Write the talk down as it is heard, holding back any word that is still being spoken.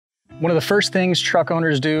One of the first things truck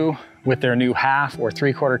owners do with their new 1/2 or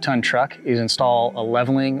 3/4 ton truck is install a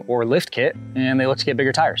leveling or lift kit, and they look to get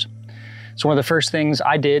bigger tires. So one of the first things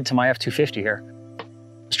I did to my F-250 here,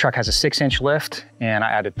 this truck has a 6-inch lift and I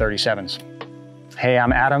added 37s. Hey,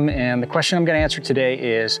 I'm Adam, and the question I'm going to answer today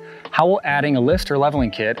is, how will adding a lift or leveling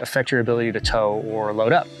kit affect your ability to tow or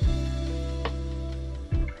load up?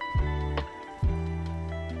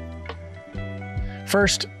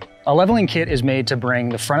 First, a leveling kit is made to bring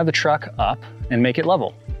the front of the truck up and make it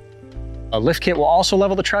level. A lift kit will also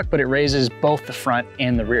level the truck, but it raises both the front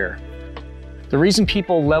and the rear. The reason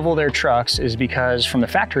people level their trucks is because from the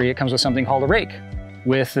factory it comes with something called a rake,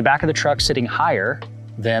 with the back of the truck sitting higher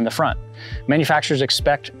than the front. Manufacturers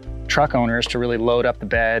expect truck owners to really load up the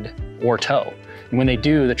bed or tow. And when they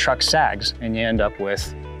do, the truck sags and you end up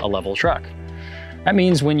with a level truck. That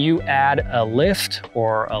means when you add a lift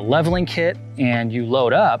or a leveling kit and you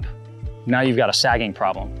load up, now you've got a sagging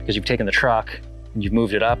problem because you've taken the truck and you've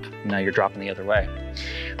moved it up, and now you're dropping the other way.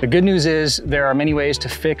 The good news is there are many ways to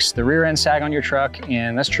fix the rear end sag on your truck,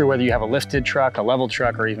 and that's true whether you have a lifted truck, a leveled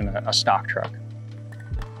truck, or even a stock truck.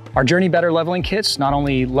 Our Journey Better leveling kits not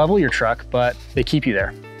only level your truck, but they keep you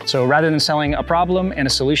there. So rather than selling a problem and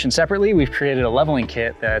a solution separately, we've created a leveling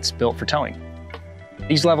kit that's built for towing.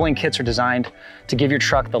 These leveling kits are designed to give your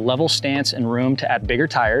truck the level stance and room to add bigger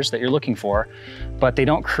tires that you're looking for, but they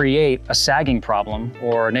don't create a sagging problem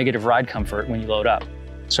or negative ride comfort when you load up.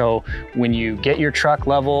 So when you get your truck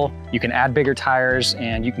level, you can add bigger tires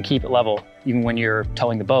and you can keep it level even when you're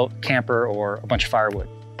towing the boat, camper, or a bunch of firewood.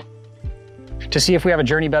 To see if we have a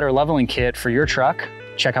Journey Better leveling kit for your truck,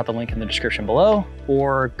 check out the link in the description below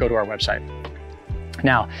or go to our website.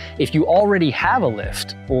 Now, if you already have a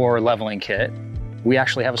lift or leveling kit, we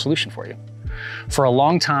actually have a solution for you. For a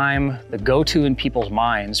long time, the go-to in people's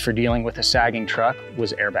minds for dealing with a sagging truck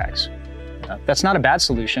was airbags. That's not a bad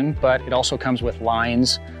solution, but it also comes with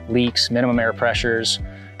lines, leaks, minimum air pressures,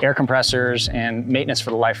 air compressors, and maintenance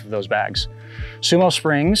for the life of those bags.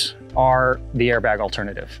 SuperSprings are the airbag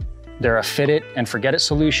alternative. They're a fit it and forget it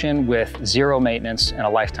solution with zero maintenance and a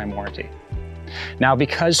lifetime warranty. Now,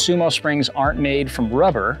 because SuperSprings aren't made from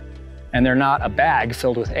rubber and they're not a bag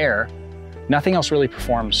filled with air, nothing else really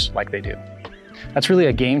performs like they do. That's really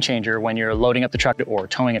a game changer when you're loading up the truck or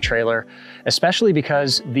towing a trailer, especially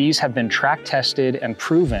because these have been track tested and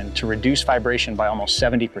proven to reduce vibration by almost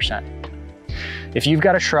 70%. If you've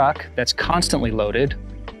got a truck that's constantly loaded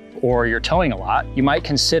or you're towing a lot, you might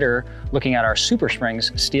consider looking at our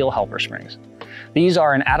SuperSprings steel helper springs. These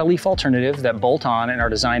are an add-a-leaf alternative that bolt on and are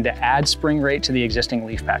designed to add spring rate to the existing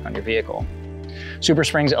leaf pack on your vehicle.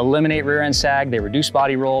 SuperSprings eliminate rear end sag, they reduce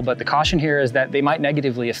body roll, but the caution here is that they might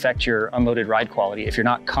negatively affect your unloaded ride quality if you're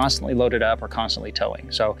not constantly loaded up or constantly towing.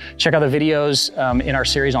 So check out the videos in our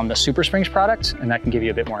series on the SuperSprings product, and that can give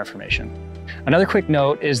you a bit more information. Another quick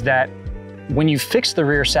note is that when you fix the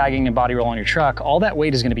rear sagging and body roll on your truck, all that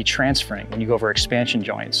weight is going to be transferring when you go over expansion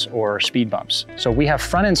joints or speed bumps. So we have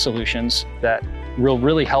front end solutions that will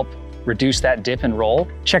really help reduce that dip and roll.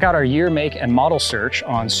 Check out our year, make, and model search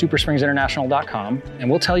on superspringsinternational.com, and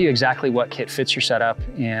we'll tell you exactly what kit fits your setup,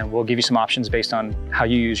 and we'll give you some options based on how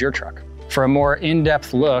you use your truck. For a more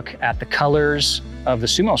in-depth look at the colors of the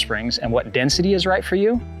SuperSprings and what density is right for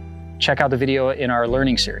you, check out the video in our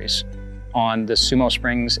learning series on the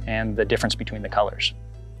SuperSprings and the difference between the colors.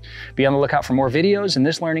 Be on the lookout for more videos in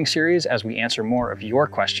this learning series as we answer more of your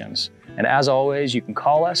questions. And as always, you can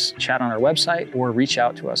call us, chat on our website, or reach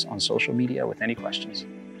out to us on social media with any questions.